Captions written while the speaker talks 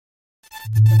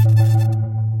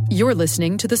You're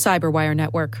listening to the Cyberwire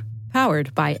Network,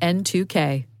 powered by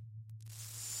N2K.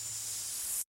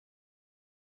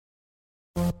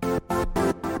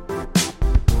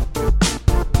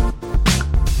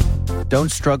 Don't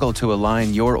struggle to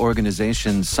align your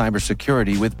organization's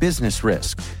cybersecurity with business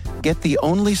risk. Get the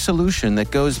only solution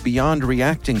that goes beyond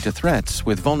reacting to threats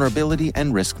with vulnerability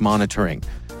and risk monitoring.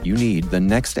 You need the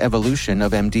next evolution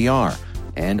of MDR,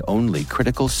 and only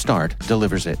Critical Start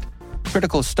delivers it.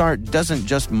 Critical Start doesn't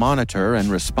just monitor and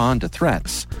respond to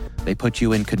threats. They put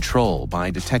you in control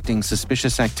by detecting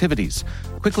suspicious activities,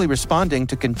 quickly responding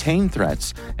to contain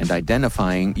threats, and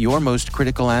identifying your most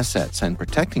critical assets and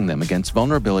protecting them against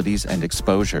vulnerabilities and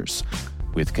exposures.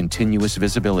 With continuous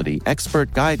visibility,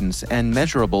 expert guidance, and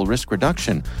measurable risk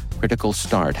reduction, Critical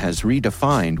Start has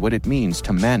redefined what it means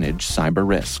to manage cyber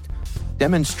risk.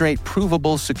 Demonstrate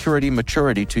provable security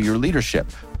maturity to your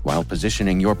leadership while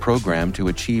positioning your program to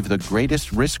achieve the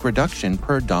greatest risk reduction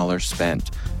per dollar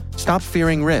spent. Stop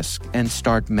fearing risk and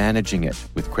start managing it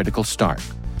with Critical Start.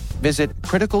 Visit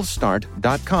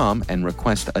criticalstart.com and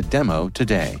request a demo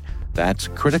today. That's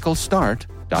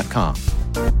criticalstart.com.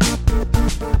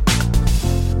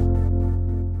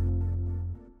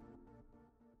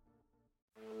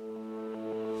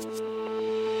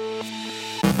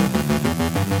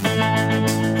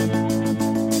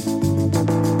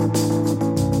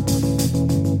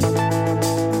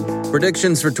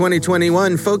 Predictions for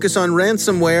 2021 focus on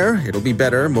ransomware. It'll be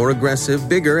better, more aggressive,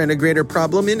 bigger, and a greater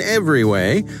problem in every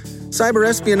way.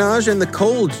 Cyberespionage and the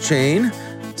cold chain.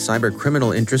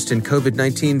 Cybercriminal interest in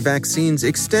COVID-19 vaccines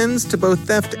extends to both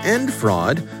theft and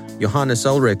fraud. Johannes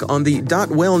Ulrich on the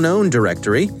 .well-known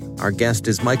directory. Our guest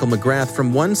is Michael McGrath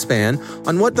from OneSpan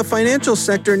on what the financial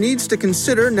sector needs to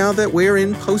consider now that we're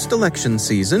in post-election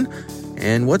season.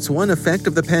 And what's one effect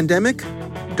of the pandemic?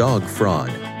 Dog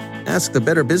fraud. Ask the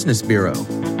Better Business Bureau.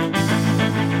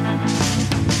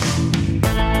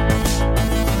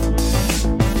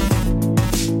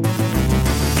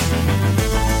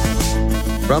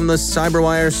 From the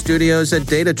Cyberwire studios at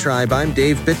Data Tribe, I'm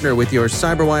Dave Bittner with your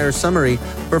Cyberwire summary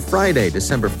for Friday,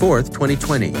 December 4th,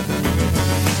 2020.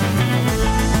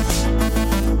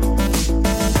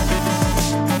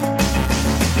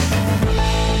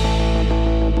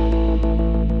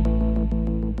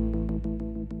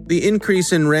 The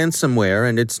increase in ransomware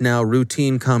and its now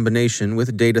routine combination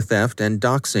with data theft and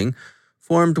doxing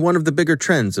formed one of the bigger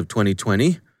trends of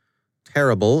 2020.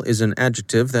 Terrible is an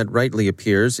adjective that rightly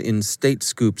appears in State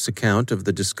Scoop's account of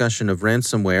the discussion of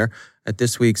ransomware at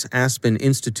this week's Aspen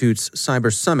Institute's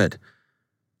Cyber Summit.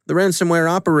 The ransomware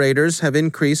operators have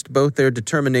increased both their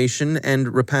determination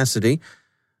and rapacity.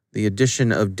 The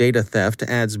addition of data theft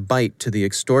adds bite to the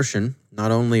extortion.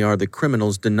 Not only are the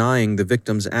criminals denying the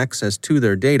victims access to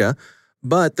their data,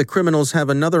 but the criminals have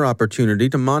another opportunity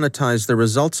to monetize the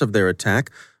results of their attack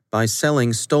by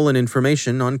selling stolen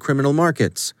information on criminal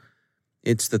markets.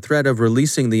 It's the threat of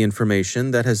releasing the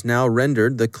information that has now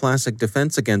rendered the classic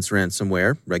defense against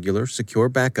ransomware, regular, secure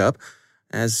backup,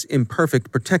 as imperfect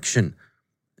protection.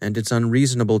 And it's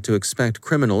unreasonable to expect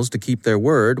criminals to keep their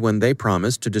word when they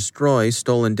promise to destroy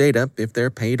stolen data if they're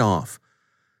paid off.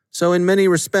 So in many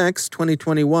respects,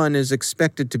 2021 is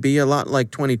expected to be a lot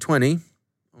like 2020,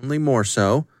 only more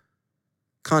so.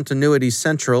 Continuity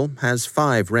Central has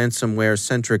 5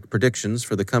 ransomware-centric predictions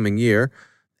for the coming year,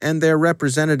 and they're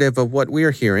representative of what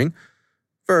we're hearing.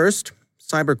 First,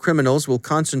 cybercriminals will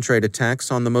concentrate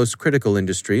attacks on the most critical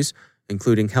industries,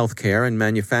 including healthcare and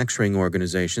manufacturing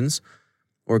organizations.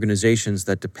 Organizations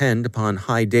that depend upon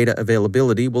high data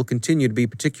availability will continue to be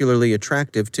particularly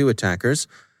attractive to attackers.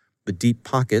 The deep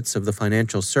pockets of the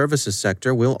financial services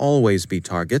sector will always be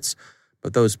targets,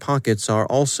 but those pockets are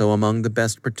also among the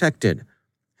best protected.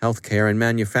 Healthcare and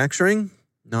manufacturing,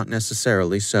 not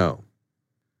necessarily so.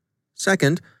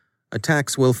 Second,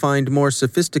 attacks will find more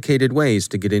sophisticated ways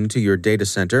to get into your data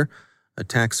center.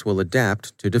 Attacks will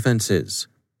adapt to defenses.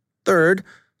 Third,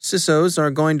 CISOs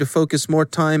are going to focus more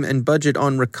time and budget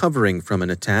on recovering from an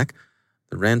attack.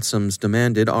 The ransoms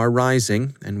demanded are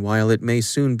rising, and while it may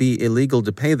soon be illegal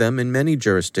to pay them in many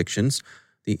jurisdictions,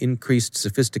 the increased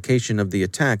sophistication of the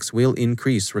attacks will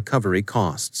increase recovery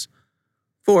costs.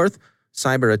 Fourth,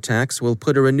 cyber attacks will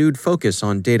put a renewed focus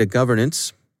on data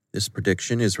governance. This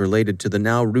prediction is related to the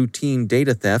now routine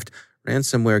data theft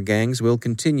ransomware gangs will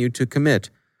continue to commit.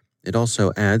 It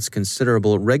also adds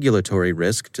considerable regulatory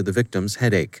risk to the victim's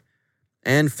headache.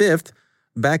 And fifth,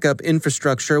 backup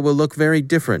infrastructure will look very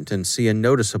different and see a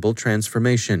noticeable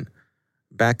transformation.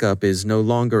 Backup is no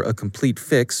longer a complete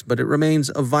fix, but it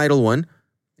remains a vital one.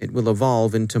 It will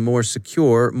evolve into more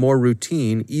secure, more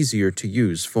routine,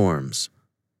 easier-to-use forms.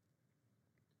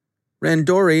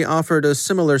 Randori offered a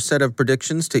similar set of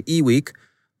predictions to eWeek.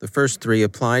 The first three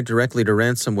applied directly to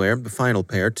ransomware, the final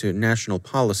pair to national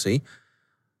policy.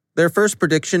 Their first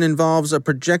prediction involves a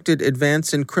projected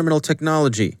advance in criminal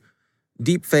technology.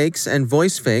 Deepfakes and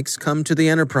voice fakes come to the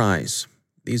enterprise.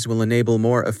 These will enable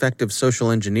more effective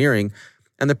social engineering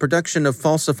and the production of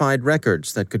falsified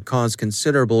records that could cause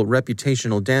considerable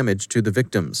reputational damage to the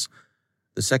victims.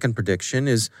 The second prediction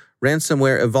is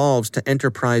ransomware evolves to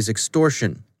enterprise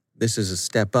extortion. This is a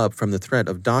step up from the threat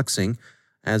of doxing.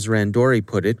 As Randori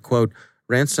put it, quote,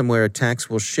 ransomware attacks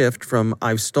will shift from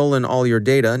 "I've stolen all your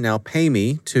data, now pay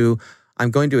me" to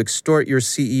 "I'm going to extort your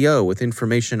CEO with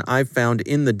information I've found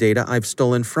in the data I've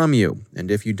stolen from you, and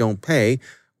if you don't pay,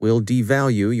 we'll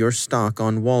devalue your stock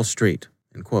on Wall Street."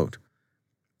 End quote.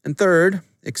 And third,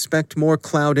 expect more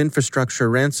cloud infrastructure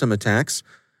ransom attacks.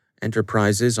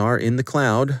 Enterprises are in the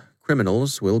cloud.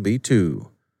 Criminals will be too.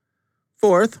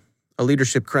 Fourth, a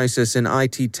leadership crisis in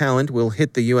IT talent will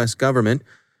hit the U.S. government.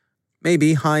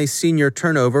 Maybe high senior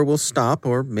turnover will stop,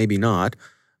 or maybe not,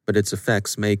 but its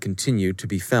effects may continue to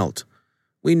be felt.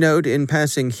 We note in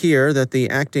passing here that the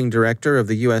acting director of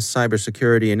the U.S.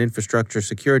 Cybersecurity and Infrastructure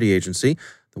Security Agency,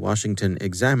 the Washington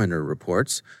Examiner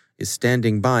reports, is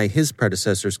standing by his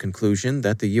predecessor's conclusion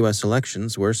that the U.S.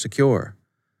 elections were secure.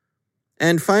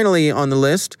 And finally on the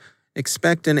list,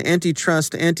 expect an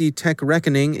antitrust, anti-tech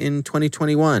reckoning in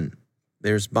 2021.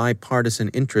 There's bipartisan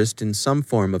interest in some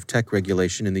form of tech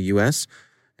regulation in the U.S.,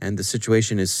 and the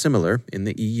situation is similar in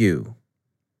the EU.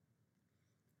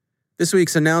 This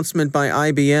week's announcement by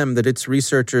IBM that its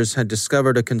researchers had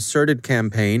discovered a concerted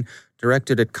campaign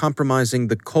directed at compromising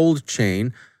the cold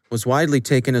chain was widely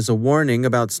taken as a warning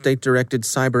about state-directed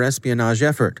cyberespionage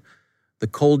effort. The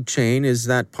cold chain is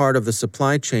that part of the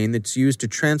supply chain that's used to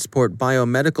transport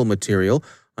biomedical material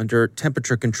under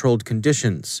temperature-controlled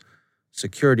conditions.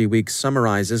 Security Week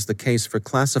summarizes the case for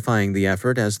classifying the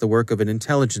effort as the work of an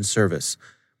intelligence service.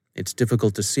 It's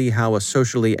difficult to see how a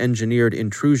socially engineered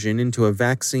intrusion into a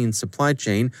vaccine supply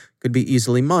chain could be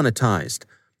easily monetized,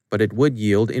 but it would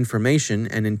yield information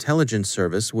an intelligence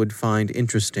service would find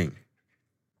interesting.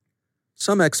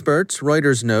 Some experts,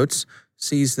 Reuters notes,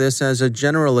 sees this as a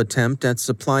general attempt at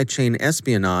supply chain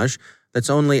espionage that's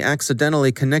only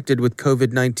accidentally connected with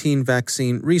COVID-19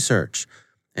 vaccine research,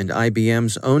 and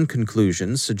IBM's own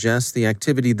conclusions suggest the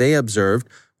activity they observed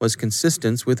was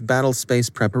consistent with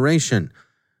battlespace preparation.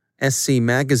 SC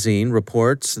Magazine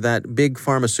reports that big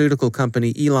pharmaceutical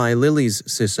company Eli Lilly's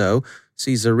CISO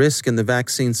sees a risk in the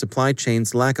vaccine supply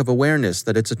chain's lack of awareness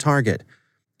that it's a target.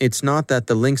 It's not that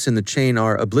the links in the chain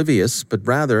are oblivious, but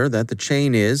rather that the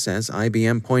chain is, as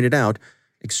IBM pointed out,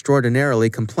 extraordinarily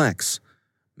complex.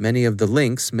 Many of the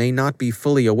links may not be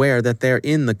fully aware that they're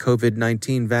in the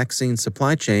COVID-19 vaccine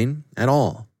supply chain at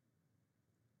all.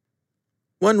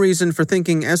 One reason for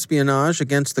thinking espionage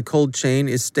against the cold chain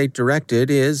is state-directed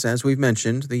is, as we've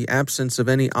mentioned, the absence of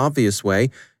any obvious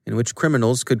way in which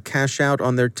criminals could cash out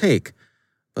on their take.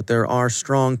 But there are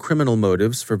strong criminal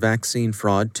motives for vaccine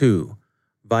fraud, too.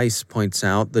 Vice points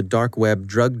out the dark web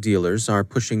drug dealers are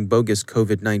pushing bogus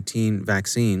COVID-19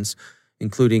 vaccines,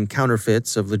 including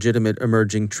counterfeits of legitimate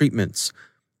emerging treatments.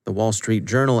 The Wall Street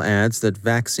Journal adds that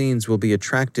vaccines will be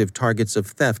attractive targets of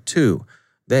theft, too.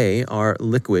 They are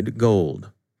liquid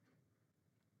gold.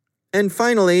 And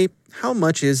finally, how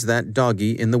much is that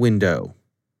doggy in the window?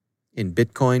 In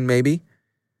Bitcoin, maybe?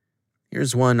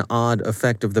 Here's one odd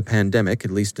effect of the pandemic,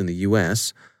 at least in the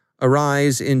U.S., a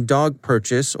rise in dog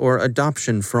purchase or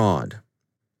adoption fraud.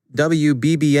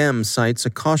 WBBM cites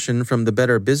a caution from the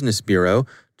Better Business Bureau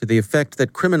to the effect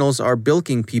that criminals are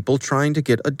bilking people trying to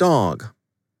get a dog.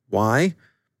 Why?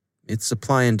 It's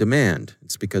supply and demand.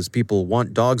 It's because people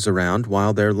want dogs around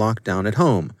while they're locked down at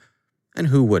home. And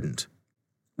who wouldn't?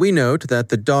 We note that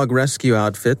the dog rescue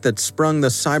outfit that sprung the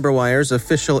CyberWire's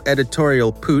official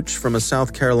editorial pooch from a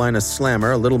South Carolina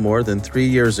slammer a little more than 3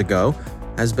 years ago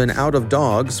has been out of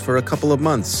dogs for a couple of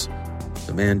months.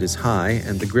 Demand is high,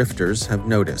 and the grifters have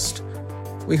noticed.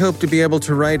 We hope to be able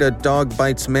to write a dog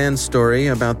bites man story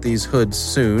about these hoods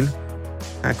soon.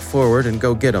 Hack forward and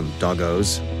go get 'em,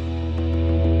 doggos.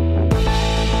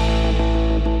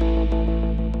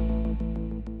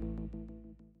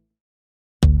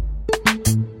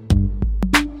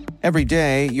 Every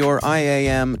day, your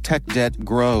IAM tech debt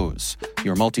grows.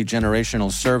 Your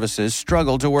multi-generational services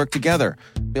struggle to work together.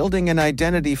 Building an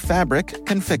identity fabric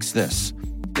can fix this.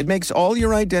 It makes all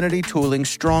your identity tooling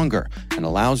stronger and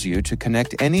allows you to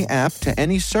connect any app to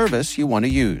any service you want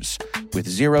to use, with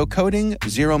zero coding,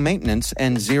 zero maintenance,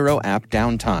 and zero app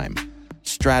downtime.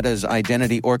 Strata's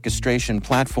identity orchestration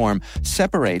platform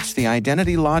separates the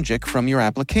identity logic from your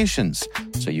applications,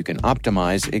 so you can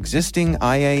optimize existing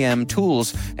IAM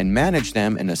tools and manage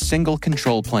them in a single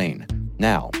control plane.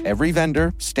 Now, every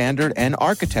vendor, standard, and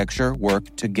architecture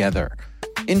work together.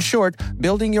 In short,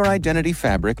 building your identity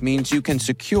fabric means you can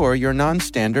secure your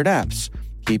non-standard apps,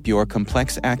 keep your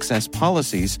complex access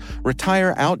policies,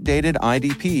 retire outdated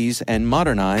IDPs, and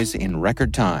modernize in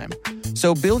record time.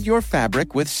 So build your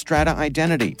fabric with Strata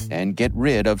Identity and get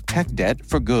rid of tech debt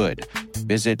for good.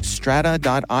 Visit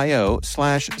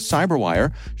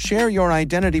strata.io/cyberwire, share your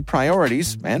identity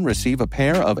priorities, and receive a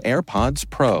pair of AirPods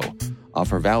Pro.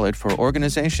 Offer valid for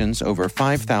organizations over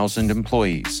 5,000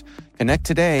 employees. Connect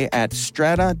today at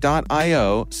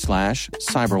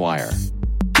strata.io/cyberwire.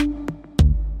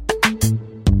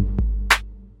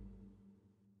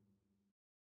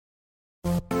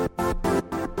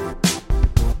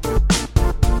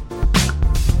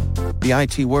 The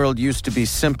IT world used to be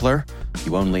simpler.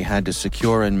 You only had to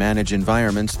secure and manage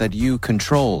environments that you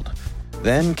controlled.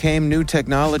 Then came new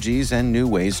technologies and new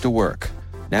ways to work.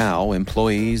 Now,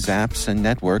 employees, apps, and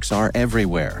networks are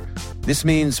everywhere. This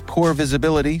means poor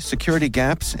visibility, security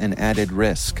gaps, and added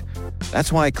risk.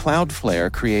 That's why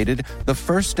Cloudflare created the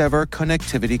first-ever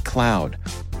connectivity cloud.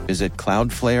 Visit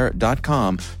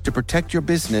cloudflare.com to protect your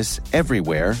business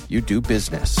everywhere you do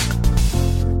business.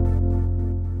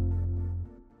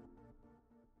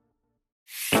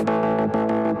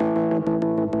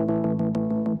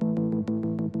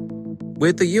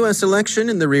 With the U.S. election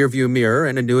in the rearview mirror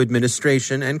and a new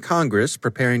administration and Congress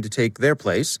preparing to take their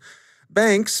place,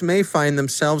 banks may find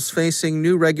themselves facing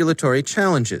new regulatory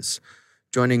challenges.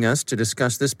 Joining us to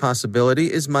discuss this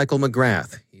possibility is Michael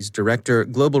McGrath. He's Director,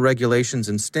 Global Regulations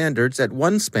and Standards at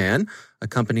OneSpan, a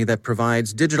company that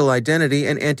provides digital identity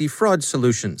and anti-fraud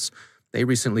solutions. They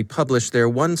recently published their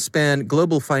OneSpan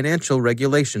Global Financial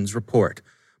Regulations Report.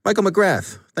 Michael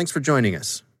McGrath, thanks for joining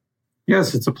us.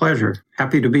 Yes, it's a pleasure.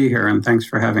 Happy to be here, and thanks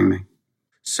for having me.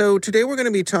 So today we're going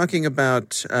to be talking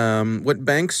about what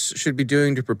banks should be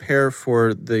doing to prepare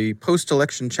for the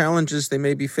post-election challenges they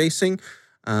may be facing,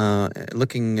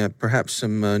 looking at perhaps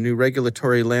some new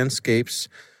regulatory landscapes.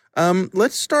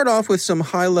 Let's start off with some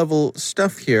high-level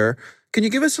stuff here. Can you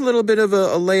give us a little bit of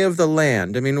a lay of the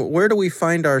land? I mean, where do we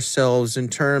find ourselves in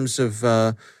terms of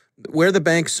where the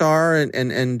banks are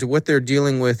and what they're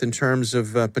dealing with in terms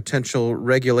of potential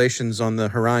regulations on the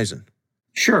horizon?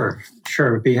 Sure.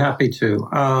 Be happy to.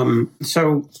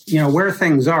 So, where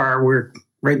things are, we're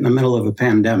right in the middle of a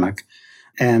pandemic.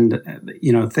 And,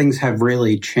 things have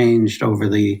really changed over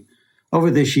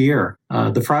this year.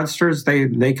 The fraudsters,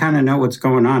 they kind of know what's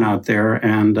going on out there.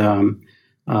 And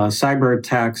cyber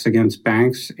attacks against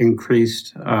banks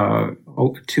increased.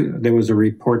 There was a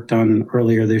report done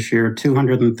earlier this year,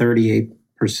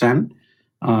 238%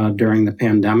 during the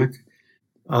pandemic.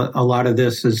 A lot of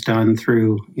this is done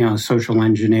through, social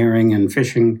engineering and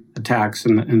phishing attacks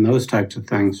and those types of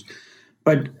things.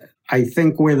 But I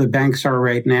think where the banks are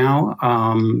right now,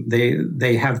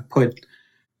 they have put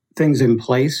things in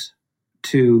place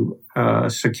to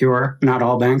secure, not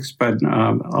all banks, but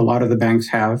a lot of the banks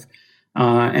have.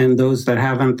 And those that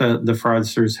haven't, the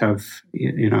fraudsters have,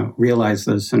 realized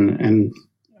this and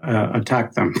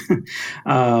attacked them.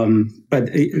 But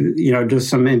just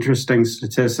some interesting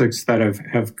statistics that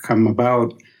have come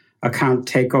about. Account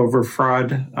takeover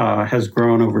fraud has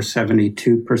grown over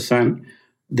 72%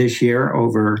 this year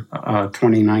over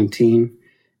 2019.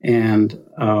 And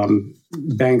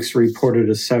banks reported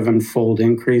a 7-fold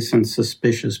increase in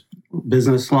suspicious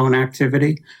business loan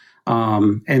activity.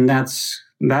 And that's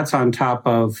on top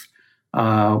of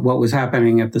what was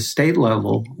happening at the state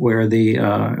level, where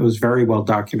it was very well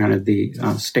documented. The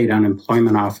state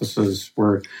unemployment offices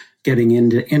were getting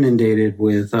inundated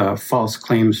with false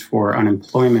claims for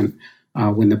unemployment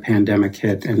when the pandemic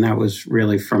hit, and that was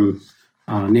really from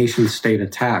nation-state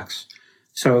attacks.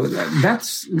 So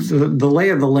that's the lay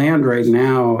of the land right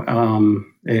now,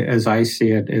 as I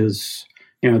see it, is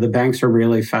the banks are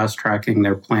really fast-tracking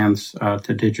their plans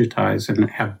to digitize and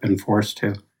have been forced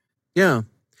to. Yeah.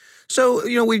 So,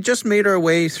 we've just made our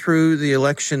way through the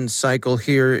election cycle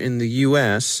here in the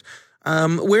U.S.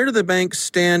 Where do the banks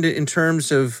stand in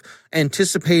terms of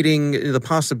anticipating the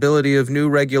possibility of new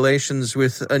regulations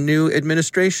with a new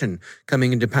administration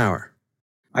coming into power?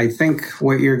 I think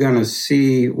what you're going to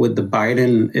see with the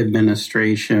Biden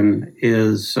administration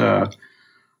is a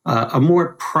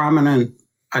more prominent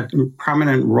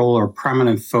role or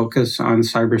prominent focus on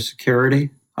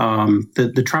cybersecurity.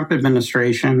 The Trump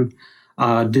administration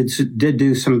did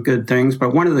do some good things,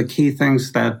 but one of the key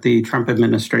things that the Trump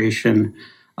administration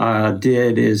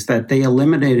did is that they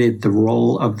eliminated the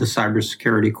role of the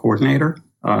cybersecurity coordinator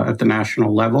at the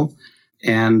national level.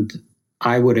 And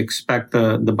I would expect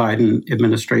the Biden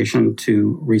administration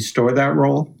to restore that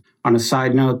role. On a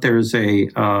side note, there's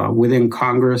within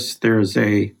Congress,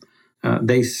 they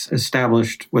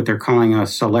established what they're calling a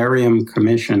Solarium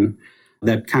Commission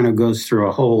that kind of goes through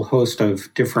a whole host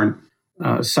of different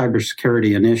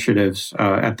cybersecurity initiatives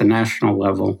at the national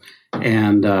level.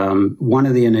 And one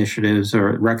of the initiatives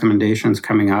or recommendations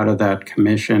coming out of that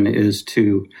commission is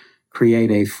to create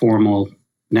a formal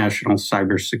national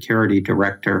cybersecurity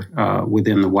director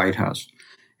within the White House.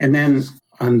 And then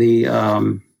on the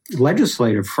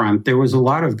legislative front, there was a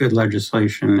lot of good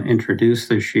legislation introduced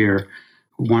this year.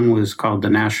 One was called the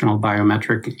National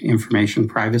Biometric Information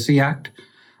Privacy Act.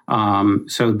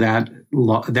 So that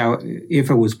if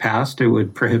it was passed, it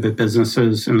would prohibit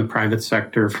businesses in the private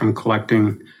sector from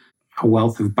collecting a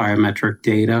wealth of biometric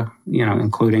data,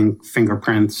 including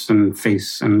fingerprints and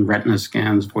face and retina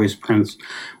scans, voice prints,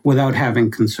 without having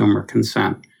consumer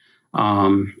consent.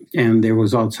 And there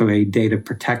was also a Data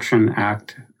Protection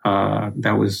Act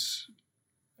that was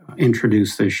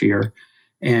introduced this year.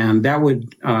 And that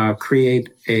would create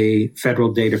a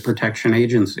federal data protection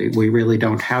agency. We really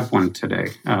don't have one today.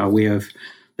 We have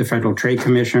the Federal Trade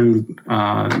Commission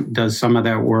does some of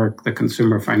that work. The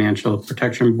Consumer Financial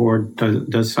Protection Board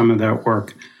does some of that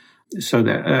work. So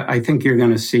that, I think you're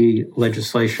going to see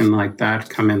legislation like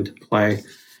that come into play.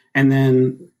 And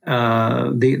then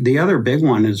the other big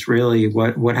one is really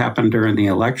what happened during the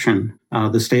election.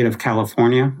 The state of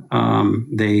California,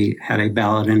 they had a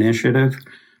ballot initiative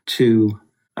to,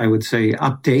 I would say,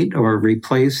 update or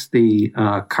replace the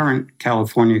current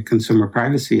California Consumer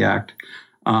Privacy Act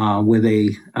with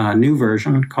a new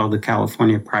version called the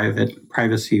California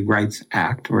Privacy Rights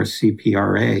Act, or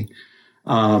CPRA.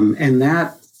 And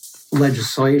that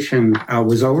legislation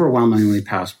was overwhelmingly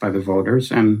passed by the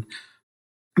voters. And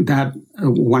that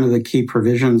one of the key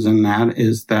provisions in that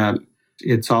is that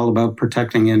it's all about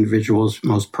protecting individuals'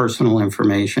 most personal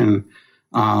information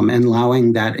and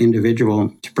allowing that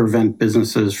individual to prevent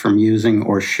businesses from using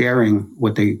or sharing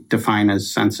what they define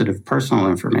as sensitive personal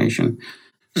information.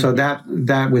 So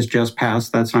that was just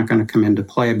passed. That's not going to come into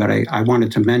play. But I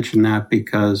wanted to mention that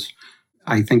because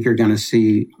I think you're going to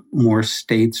see more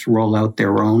states roll out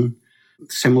their own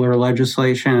similar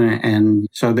legislation. And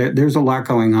so there's a lot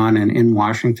going on in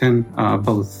Washington,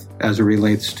 both as it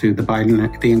relates to the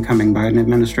incoming Biden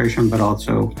administration, but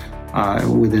also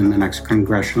within the next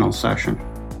congressional session.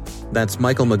 That's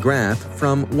Michael McGrath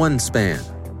from OneSpan.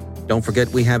 Don't forget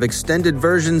we have extended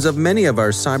versions of many of our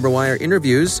CyberWire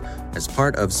interviews as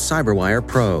part of CyberWire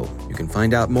Pro. You can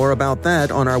find out more about that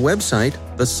on our website,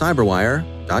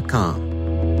 thecyberwire.com.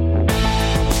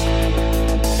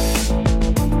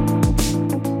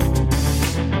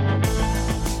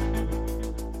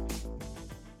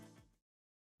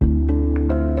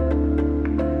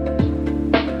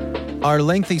 Are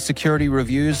lengthy security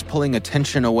reviews pulling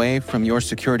attention away from your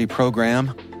security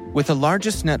program? With the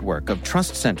largest network of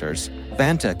trust centers,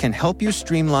 Vanta can help you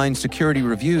streamline security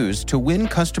reviews to win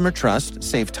customer trust,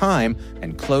 save time,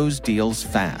 and close deals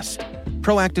fast.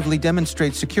 Proactively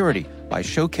demonstrate security by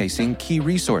showcasing key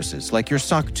resources like your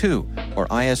SOC 2 or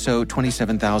ISO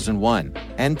 27001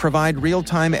 and provide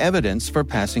real-time evidence for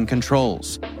passing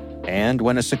controls. And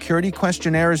when a security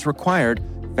questionnaire is required,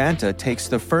 Vanta takes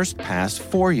the first pass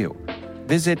for you.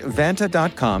 Visit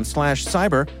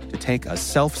vanta.com/cyber to take a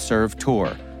self-serve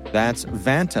tour. That's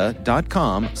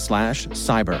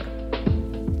vanta.com/cyber.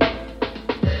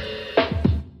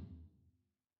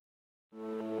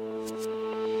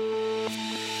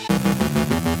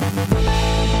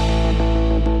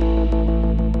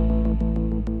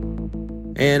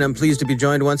 And I'm pleased to be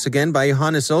joined once again by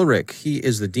Johannes Ulrich. He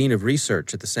is the Dean of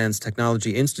Research at the SANS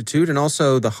Technology Institute and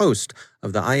also the host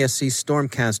of the ISC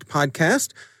Stormcast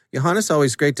podcast. Johannes,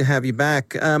 always great to have you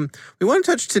back. We want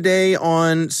to touch today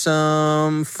on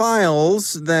some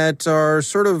files that are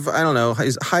sort of,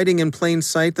 is hiding in plain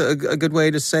sight a good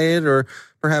way to say it, or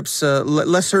perhaps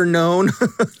lesser known?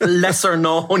 Lesser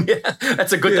known, yeah.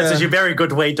 That's a very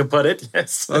good way to put it,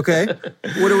 yes. Okay.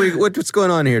 What's going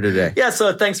on here today? Yeah,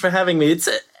 so thanks for having me. It's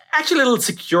actually a little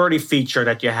security feature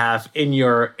that you have in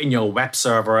your web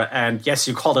server. And yes,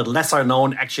 you called it lesser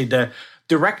known. Actually, the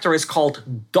directory is called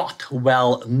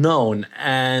 .well-known,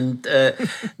 and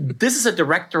this is a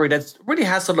directory that really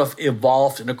has sort of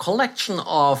evolved in a collection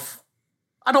of,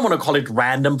 I don't want to call it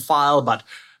random file, but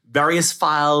various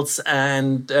files,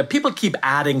 and people keep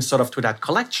adding sort of to that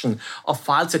collection of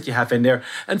files that you have in there,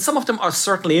 and some of them are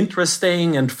certainly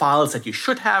interesting and files that you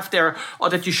should have there or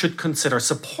that you should consider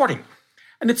supporting.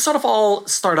 And it sort of all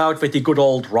started out with the good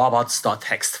old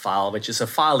robots.txt file, which is a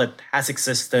file that has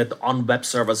existed on web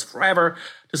servers forever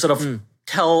to sort of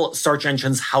tell search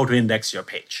engines how to index your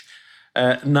page.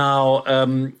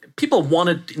 People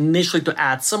wanted initially to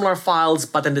add similar files,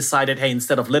 but then decided, hey,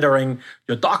 instead of littering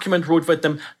your document root with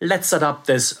them, let's set up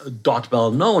this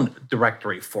 .well-known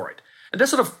directory for it. And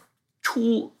there's sort of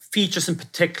two features in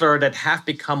particular that have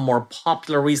become more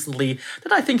popular recently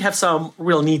that I think have some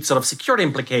real neat sort of security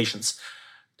implications.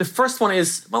 The first one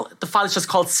is, the file is just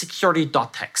called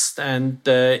security.txt, and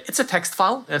it's a text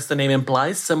file, as the name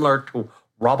implies, similar to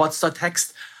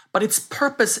robots.txt, but its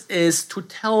purpose is to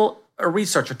tell a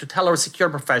researcher, to tell a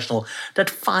security professional that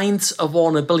finds a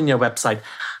vulnerability in your website,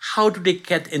 how do they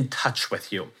get in touch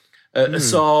with you?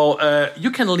 So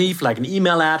you can leave like an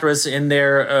email address in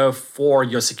there for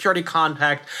your security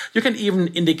contact. You can even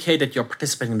indicate that you're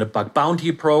participating in the bug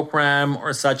bounty program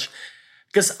or such.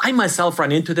 Because I myself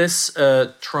ran into this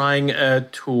trying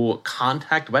to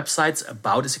contact websites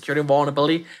about a security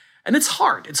vulnerability. And it's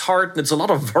hard. It's hard, and it's a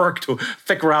lot of work to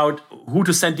figure out who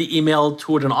to send the email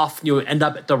to. And often you end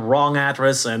up at the wrong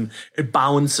address, and it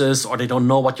bounces, or they don't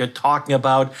know what you're talking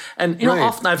about. And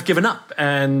often I've given up,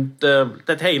 and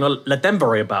let them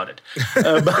worry about it.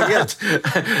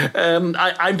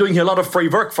 I'm doing a lot of free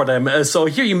work for them. So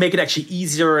here you make it actually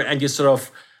easier, and you sort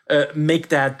of make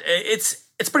that it's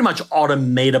pretty much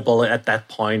automatable at that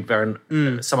point, where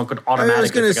someone could automatically. I was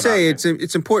going to say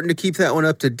it's important to keep that one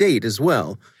up to date as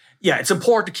well. Yeah, it's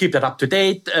important to keep that up to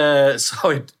date, so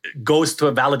it goes to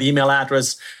a valid email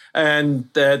address. And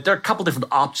there are a couple different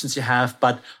options you have,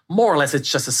 but more or less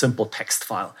it's just a simple text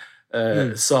file.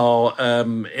 So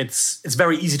it's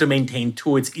very easy to maintain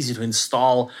too. It's easy to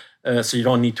install, so you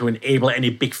don't need to enable any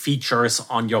big features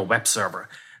on your web server.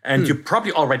 And you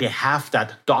probably already have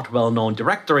that .well-known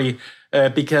directory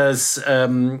because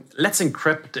Let's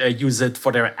Encrypt use it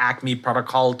for their Acme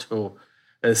protocol to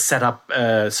set up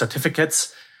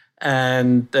certificates.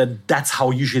 And that's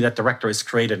how usually that directory is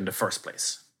created in the first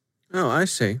place. Oh, I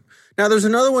see. Now, there's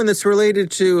another one that's related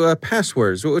to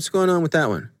passwords. What's going on with that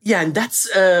one? Yeah, and that's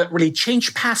really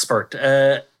change password.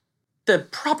 The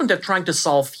problem they're trying to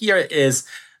solve here is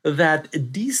that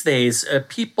these days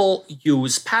people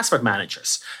use password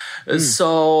managers.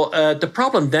 So the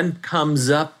problem then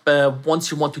comes up once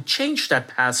you want to change that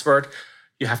password.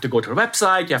 You have to go to a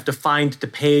website, you have to find the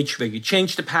page where you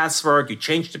change the password,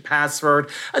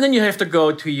 and then you have to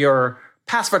go to your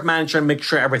password manager and make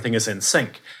sure everything is in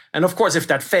sync. And of course, if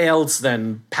that fails,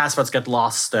 then passwords get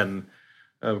lost and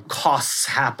costs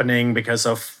happening because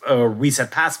of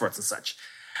reset passwords and such.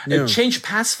 Yeah. Change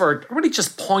password really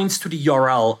just points to the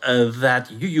URL that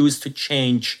you use to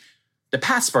change the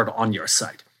password on your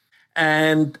site.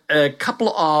 And a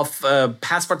couple of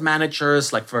password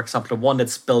managers, like, for example, the one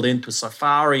that's built into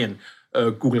Safari and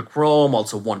Google Chrome,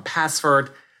 also 1Password,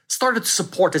 started to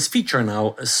support this feature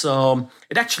now. So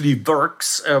it actually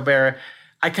works where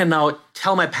I can now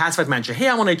tell my password manager, hey,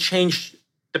 I want to change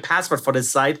the password for this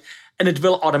site. And it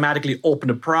will automatically open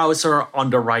the browser on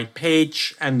the right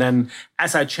page. And then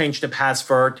as I change the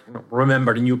password,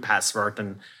 remember the new password.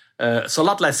 And so a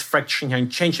lot less friction here in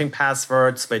changing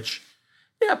passwords, which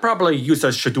probably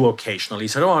users should do occasionally.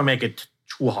 So I don't want to make it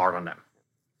too hard on them.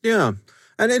 Yeah.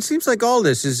 And it seems like all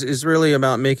this is really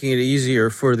about making it easier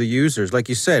for the users. Like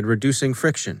you said, reducing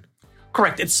friction.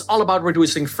 Correct. It's all about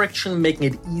reducing friction,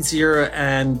 making it easier.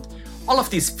 And all of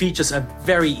these features are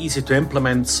very easy to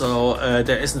implement. So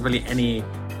there isn't really any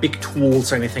big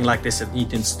tools or anything like this that you need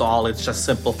to install. It's just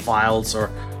simple files or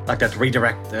like that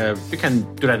redirect. You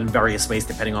can do that in various ways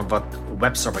depending on what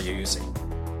web server you're using.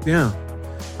 Yeah.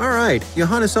 All right.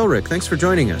 Johannes Ulrich, thanks for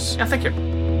joining us. Yeah, thank you.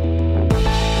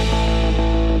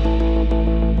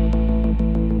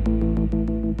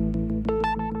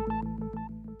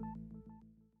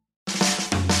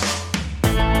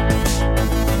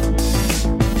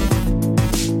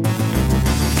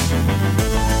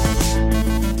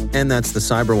 And that's the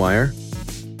Cyberwire.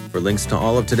 For links to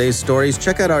all of today's stories,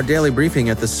 check out our daily briefing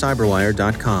at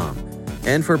thecyberwire.com.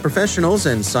 And for professionals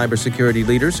and cybersecurity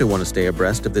leaders who want to stay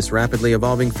abreast of this rapidly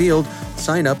evolving field,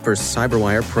 sign up for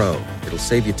Cyberwire Pro. It'll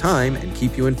save you time and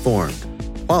keep you informed.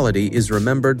 Quality is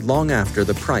remembered long after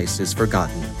the price is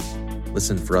forgotten.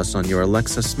 Listen for us on your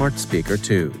Alexa smart speaker,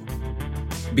 too.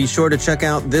 Be sure to check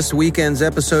out this weekend's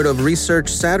episode of Research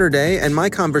Saturday and my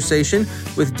conversation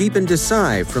with Deepan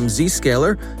Desai from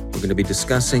Zscaler. We're going to be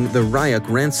discussing the Ryuk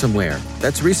ransomware.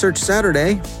 That's Research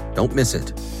Saturday. Don't miss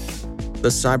it. The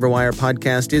Cyberwire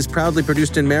podcast is proudly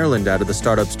produced in Maryland out of the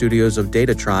startup studios of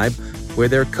Data Tribe, where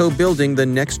they're co-building the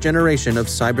next generation of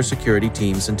cybersecurity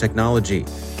teams and technology.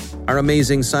 Our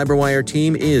amazing CyberWire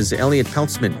team is Elliot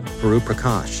Peltzman, Guru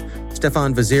Prakash,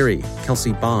 Stefan Vaziri,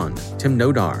 Kelsey Bond, Tim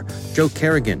Nodar, Joe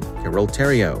Kerrigan, Carol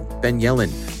Terrio, Ben Yellen,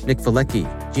 Nick Valecki,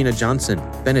 Gina Johnson,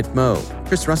 Bennett Moe,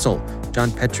 Chris Russell,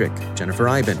 John Petrick, Jennifer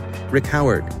Iben, Rick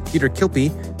Howard, Peter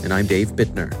Kilpie, and I'm Dave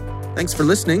Bittner. Thanks for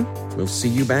listening. We'll see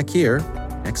you back here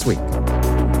next week.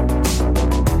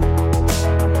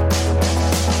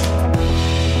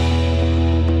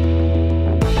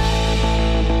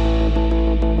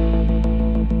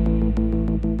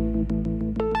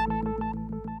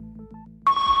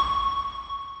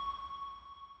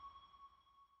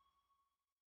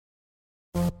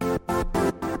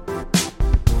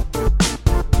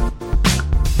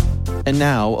 And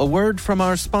now, a word from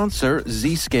our sponsor,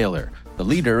 Zscaler, the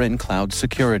leader in cloud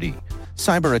security.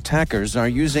 Cyber attackers are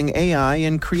using AI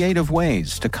in creative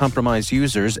ways to compromise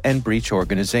users and breach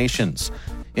organizations.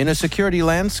 In a security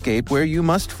landscape where you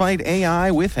must fight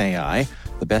AI with AI,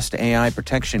 the best AI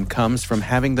protection comes from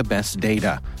having the best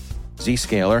data.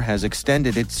 Zscaler has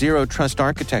extended its zero-trust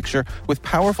architecture with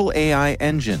powerful AI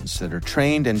engines that are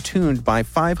trained and tuned by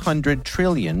 500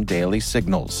 trillion daily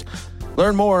signals.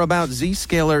 Learn more about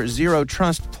Zscaler Zero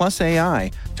Trust Plus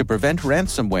AI to prevent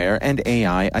ransomware and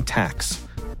AI attacks.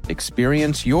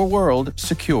 Experience your world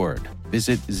secured.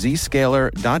 Visit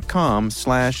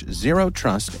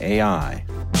zscaler.com/zerotrustai.